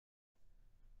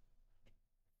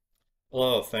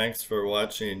Hello, thanks for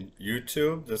watching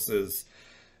YouTube. This is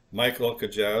Michael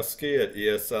Kajowski at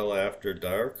ESL After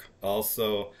Dark.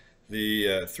 Also, the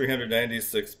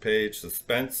 396-page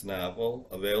suspense novel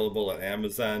available at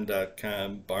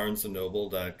Amazon.com,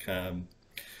 BarnesandNoble.com,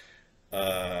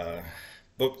 uh,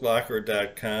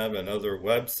 BookLocker.com, and other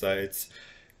websites.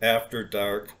 After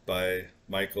Dark by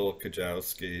Michael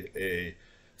Kajowski, a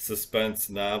suspense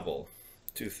novel,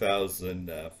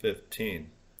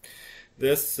 2015.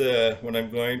 This, what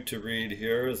I'm going to read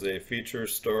here is a feature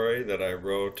story that I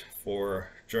wrote for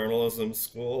journalism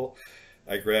school.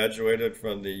 I graduated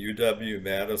from the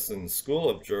UW-Madison School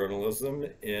of Journalism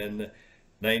in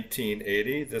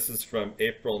 1980. This is from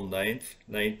April 9th,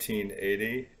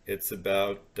 1980. It's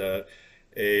about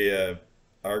a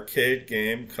arcade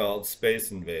game called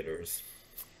Space Invaders.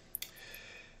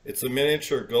 It's a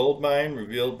miniature gold mine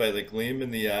revealed by the gleam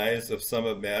in the eyes of some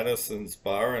of Madison's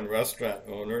bar and restaurant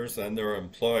owners and their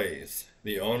employees.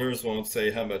 The owners won't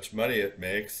say how much money it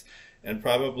makes and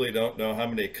probably don't know how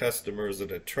many customers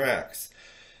it attracts,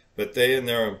 but they and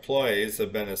their employees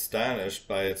have been astonished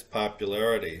by its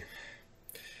popularity.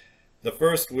 The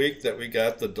first week that we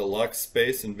got the deluxe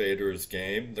Space Invaders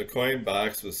game, the coin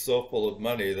box was so full of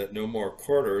money that no more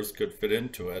quarters could fit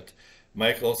into it.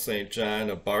 Michael St. John,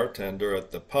 a bartender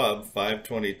at the pub,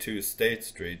 522 State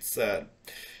Street, said.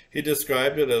 He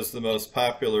described it as the most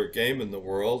popular game in the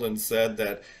world and said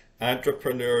that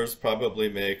entrepreneurs probably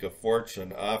make a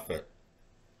fortune off it.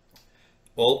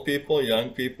 Old people, young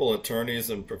people, attorneys,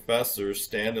 and professors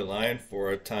stand in line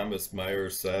for it, Thomas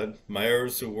Myers said.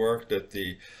 Myers, who worked at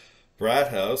the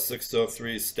Brat House,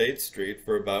 603 State Street,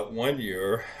 for about 1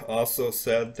 year, also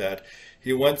said that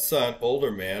he once saw an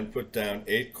older man put down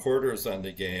 8 quarters on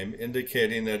the game,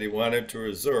 indicating that he wanted to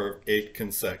reserve 8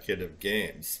 consecutive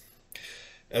games.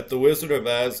 At the Wizard of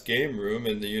Oz game room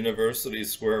in the University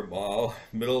Square Mall,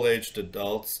 middle-aged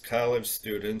adults, college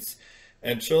students,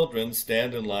 and children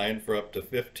stand in line for up to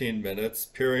 15 minutes,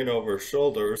 peering over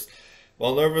shoulders,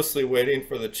 while nervously waiting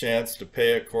for the chance to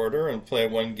pay a quarter and play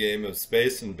one game of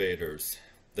Space Invaders,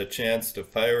 the chance to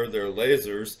fire their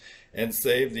lasers and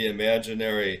save the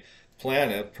imaginary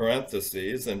planet,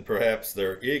 parentheses, and perhaps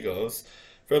their egos,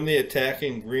 from the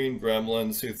attacking green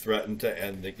gremlins who threaten to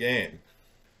end the game.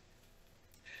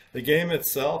 The game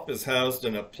itself is housed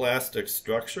in a plastic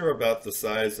structure about the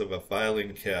size of a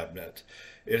filing cabinet.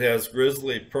 It has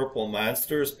grisly purple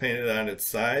monsters painted on its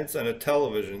sides and a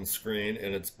television screen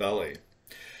in its belly.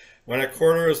 When a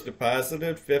quarter is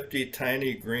deposited, 50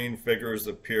 tiny green figures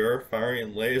appear,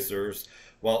 firing lasers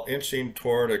while inching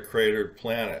toward a cratered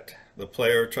planet. The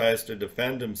player tries to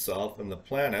defend himself and the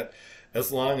planet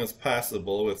as long as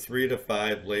possible with 3 to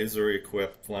 5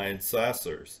 laser-equipped flying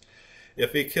saucers.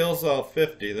 If he kills all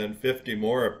 50, then 50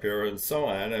 more appear and so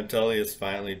on until he is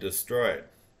finally destroyed.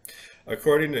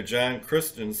 According to John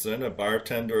Christensen, a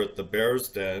bartender at the Bear's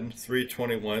Den,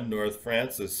 321 North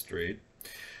Francis Street,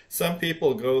 some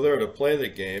people go there to play the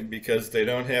game because they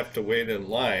don't have to wait in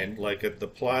line like at the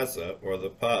plaza or the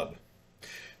pub.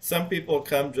 Some people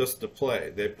come just to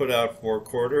play. They put out 4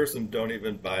 quarters and don't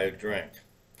even buy a drink.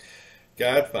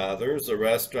 Godfather's, a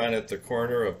restaurant at the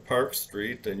corner of Park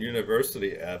Street and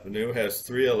University Avenue, has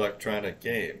 3 electronic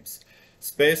games.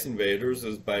 Space Invaders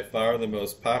is by far the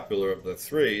most popular of the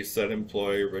 3, said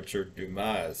employee Richard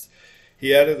Dumas.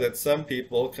 He added that some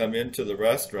people come into the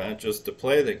restaurant just to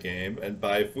play the game and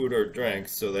buy food or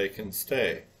drinks so they can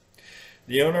stay.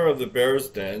 The owner of the Bear's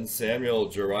Den, Samuel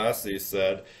Gerasi,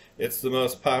 said, "It's the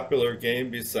most popular game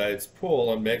besides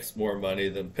pool and makes more money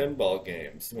than pinball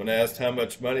games." When asked how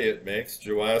much money it makes,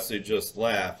 Gerasi just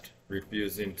laughed,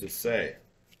 refusing to say.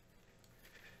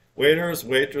 Waiters,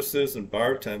 waitresses, and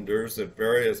bartenders at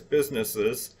various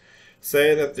businesses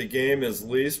say that the game is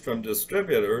leased from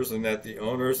distributors and that the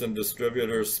owners and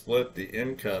distributors split the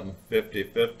income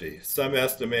 50-50. Some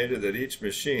estimated that each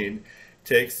machine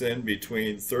takes in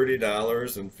between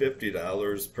 $30 and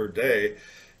 $50 per day,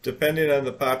 depending on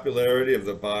the popularity of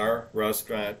the bar,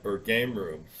 restaurant, or game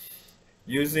room.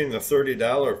 Using the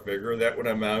 $30 figure, that would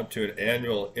amount to an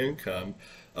annual income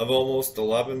of almost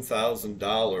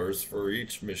 $11,000 for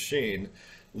each machine,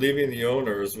 leaving the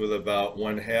owners with about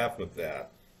 1/2 of that.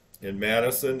 In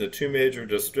Madison, the 2 major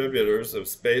distributors of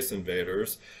Space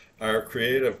Invaders are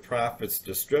Creative Profits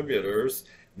Distributors,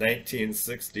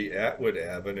 1960 Atwood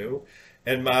Avenue,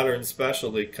 and Modern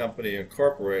Specialty Company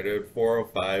Incorporated,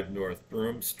 405 North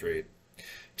Broome Street.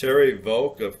 Terry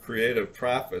Volk of Creative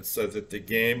Profits said that the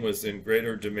game was in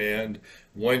greater demand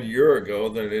 1 year ago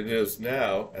than it is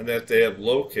now, and that they have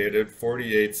located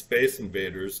 48 Space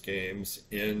Invaders games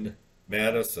in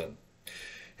Madison.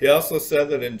 He also said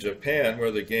that in Japan, where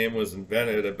the game was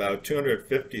invented, about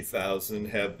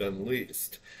 250,000 have been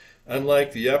leased.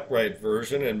 Unlike the upright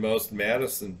version in most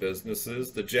Madison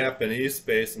businesses, the Japanese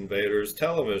Space Invaders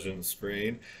television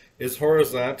screen is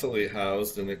horizontally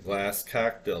housed in a glass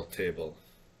cocktail table.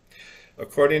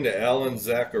 According to Alan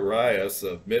Zacharias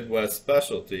of Midwest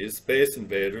Specialties, Space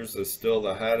Invaders is still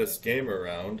the hottest game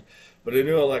around, but a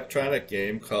new electronic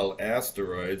game called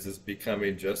Asteroids is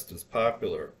becoming just as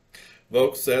popular.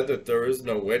 Volk said that there is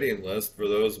no waiting list for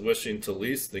those wishing to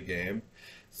lease the game.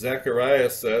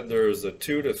 Zacharias said there is a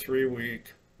 2 to 3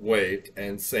 week wait,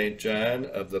 and St. John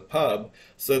of the pub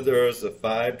said there is a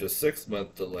 5 to 6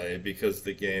 month delay because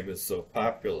the game is so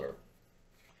popular.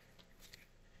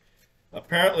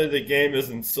 Apparently the game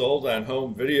isn't sold on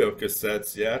home video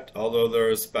cassettes yet, although there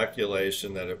is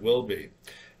speculation that it will be.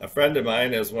 A friend of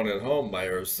mine has one at home,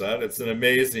 Myers said. It's an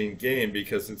amazing game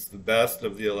because it's the best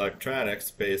of the electronic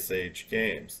space-age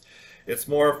games. It's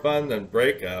more fun than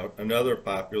Breakout, another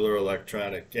popular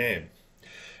electronic game.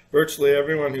 Virtually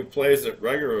everyone who plays it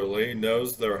regularly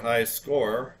knows their high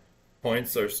score,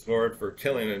 points are scored for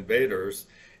killing invaders,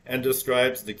 and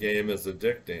describes the game as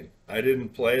addicting. I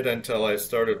didn't play it until I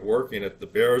started working at the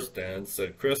Bears Den,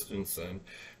 said Christensen,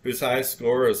 whose high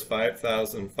score is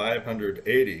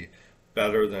 5,580,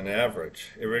 better than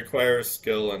average. It requires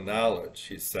skill and knowledge,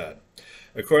 he said.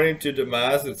 According to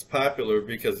DeMaz, it's popular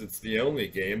because it's the only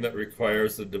game that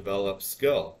requires a developed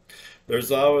skill. There's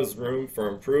always room for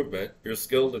improvement. Your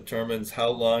skill determines how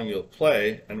long you'll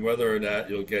play and whether or not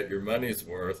you'll get your money's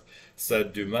worth,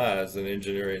 said Dumas, an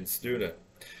engineering student.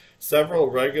 Several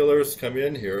regulars come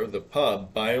in here, the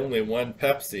pub, buy only one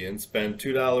Pepsi and spend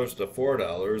 $2 to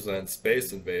 $4 on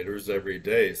Space Invaders every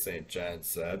day, St. John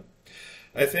said.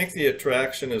 I think the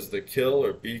attraction is the kill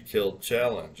or be killed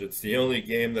challenge. It's the only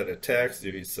game that attacks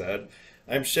you, he said.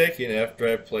 I'm shaking after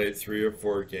I've played 3 or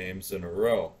 4 games in a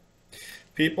row.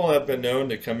 People have been known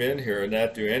to come in here and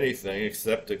not do anything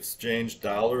except exchange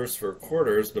dollars for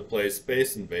quarters to play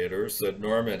Space Invaders, said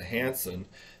Norman Hansen,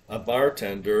 a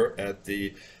bartender at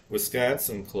the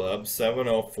Wisconsin Club,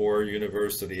 704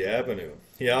 University Avenue.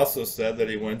 He also said that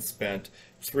he once spent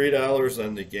 $3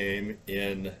 on the game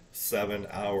in 7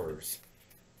 hours.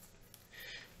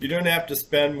 You don't have to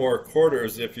spend more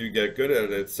quarters if you get good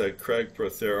at it, said Craig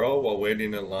Prothero while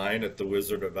waiting in line at the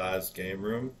Wizard of Oz game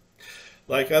room.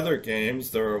 Like other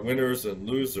games, there are winners and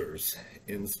losers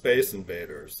in Space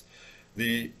Invaders.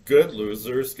 The good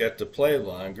losers get to play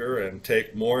longer and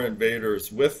take more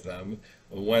invaders with them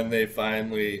when they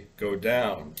finally go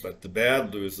down, but the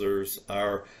bad losers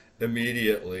are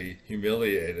immediately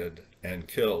humiliated and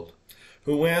killed.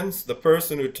 Who wins? The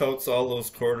person who totes all those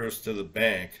quarters to the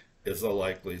bank is a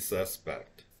likely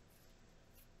suspect.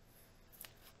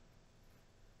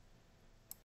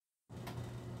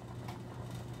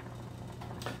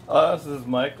 This is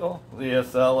Michael,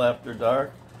 ESL After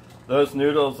Dark. Those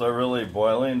noodles are really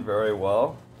boiling very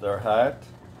well. They're hot,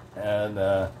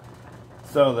 and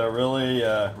so they're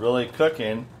really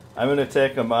cooking. I'm going to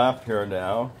take them off here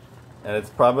now, and it's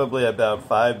probably about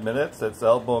 5 minutes. It's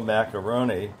elbow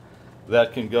macaroni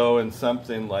that can go in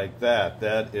something like that.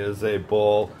 That is a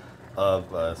bowl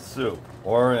of soup.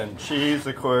 Or in cheese,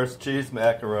 of course, cheese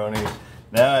macaroni.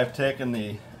 Now I've taken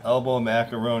the elbow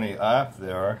macaroni off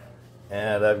there,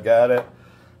 and I've got it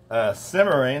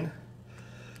simmering.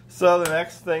 So the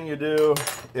next thing you do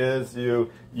is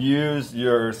you use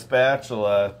your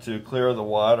spatula to clear the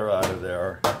water out of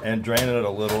there and drain it a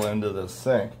little into the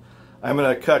sink. I'm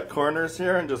going to cut corners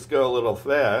here and just go a little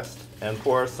fast and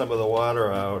pour some of the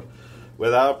water out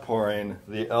without pouring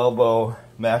the elbow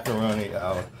macaroni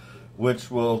out, which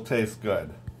will taste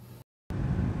good.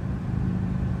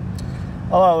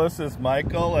 Hello, this is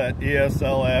Michael at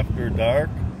ESL After Dark.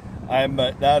 I'm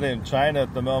not in China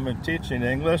at the moment teaching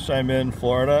English. I'm in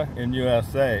Florida in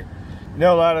USA. You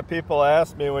know, a lot of people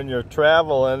ask me when you're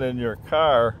traveling in your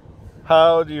car,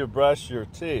 how do you brush your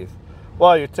teeth?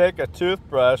 Well, you take a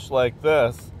toothbrush like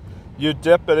this, you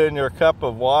dip it in your cup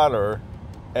of water,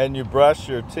 and you brush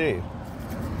your teeth.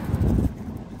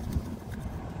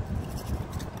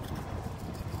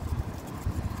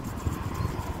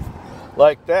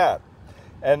 Like that.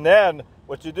 And then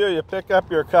what you do, you pick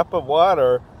up your cup of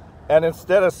water, and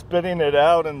instead of spitting it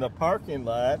out in the parking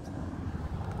lot,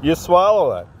 you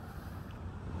swallow it.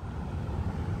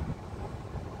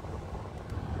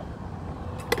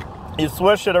 You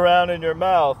swish it around in your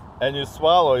mouth and you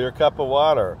swallow your cup of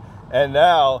water. And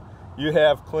now you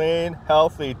have clean,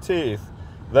 healthy teeth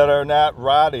that are not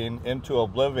rotting into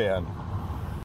oblivion.